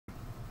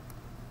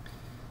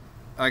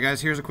Alright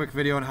guys, here's a quick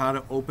video on how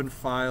to open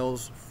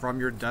files from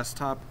your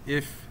desktop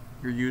if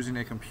you're using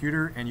a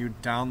computer and you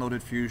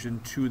downloaded Fusion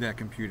to that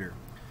computer.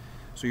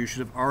 So you should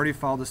have already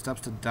followed the steps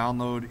to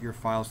download your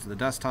files to the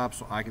desktop,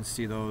 so I can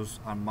see those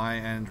on my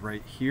end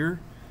right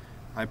here.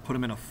 I put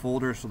them in a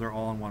folder so they're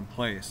all in one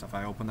place. If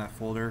I open that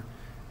folder,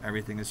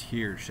 everything is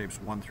here, shapes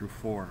 1 through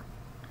 4.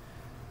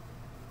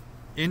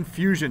 In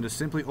Fusion, to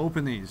simply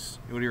open these,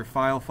 go to your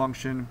file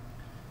function,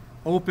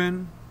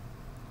 open.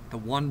 The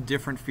one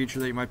different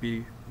feature that you might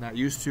be not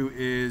used to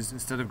is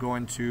instead of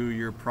going to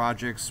your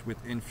projects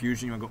within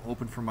Fusion, you want to go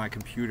open from my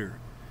computer.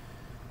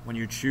 When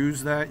you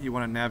choose that, you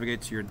want to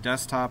navigate to your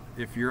desktop.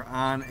 If you're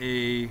on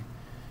a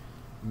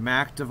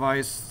Mac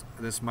device,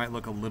 this might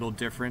look a little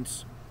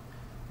different,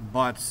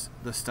 but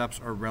the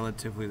steps are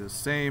relatively the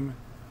same.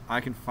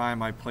 I can find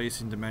my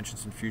placing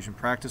dimensions in Fusion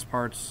practice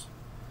parts,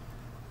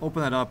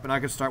 open that up, and I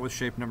can start with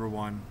shape number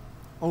 1.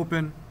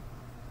 Open.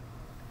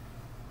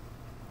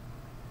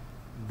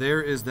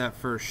 There is that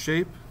first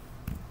shape.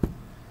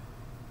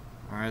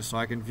 Alright, so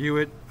I can view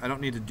it. I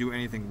don't need to do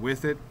anything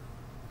with it.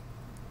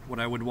 What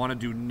I would want to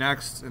do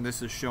next, and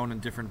this is shown in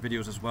different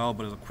videos as well,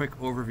 but as a quick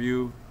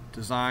overview,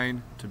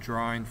 design to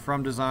drawing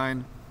from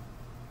design.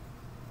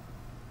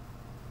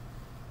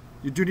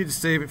 You do need to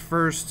save it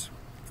first.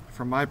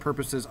 For my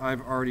purposes,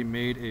 I've already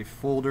made a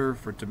folder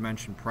for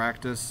dimension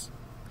practice.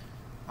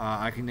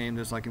 I can name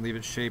this, I can leave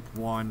it shape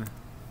 1,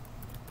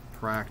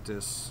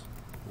 practice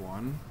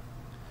 1.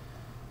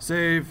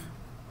 Save.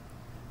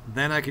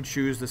 Then I can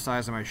choose the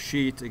size of my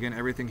sheet. Again,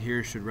 everything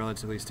here should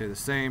relatively stay the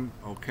same.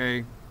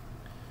 Okay.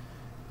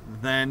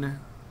 Then,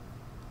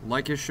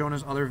 like is shown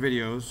as other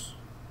videos,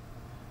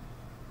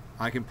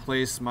 I can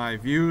place my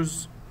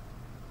views.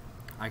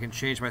 I can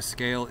change my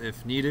scale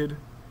if needed.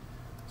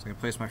 So I can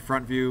place my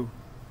front view.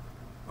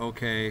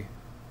 Okay.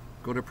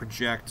 Go to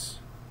project.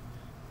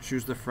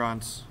 Choose the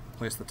front.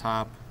 Place the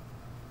top.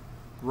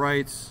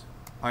 Right.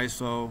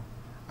 ISO.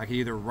 I can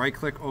either right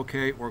click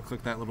OK or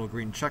click that little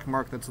green check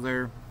mark that's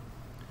there.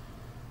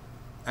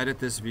 Edit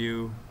this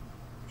view,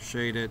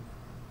 shade it.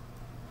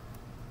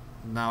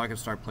 Now I can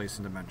start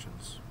placing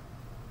dimensions.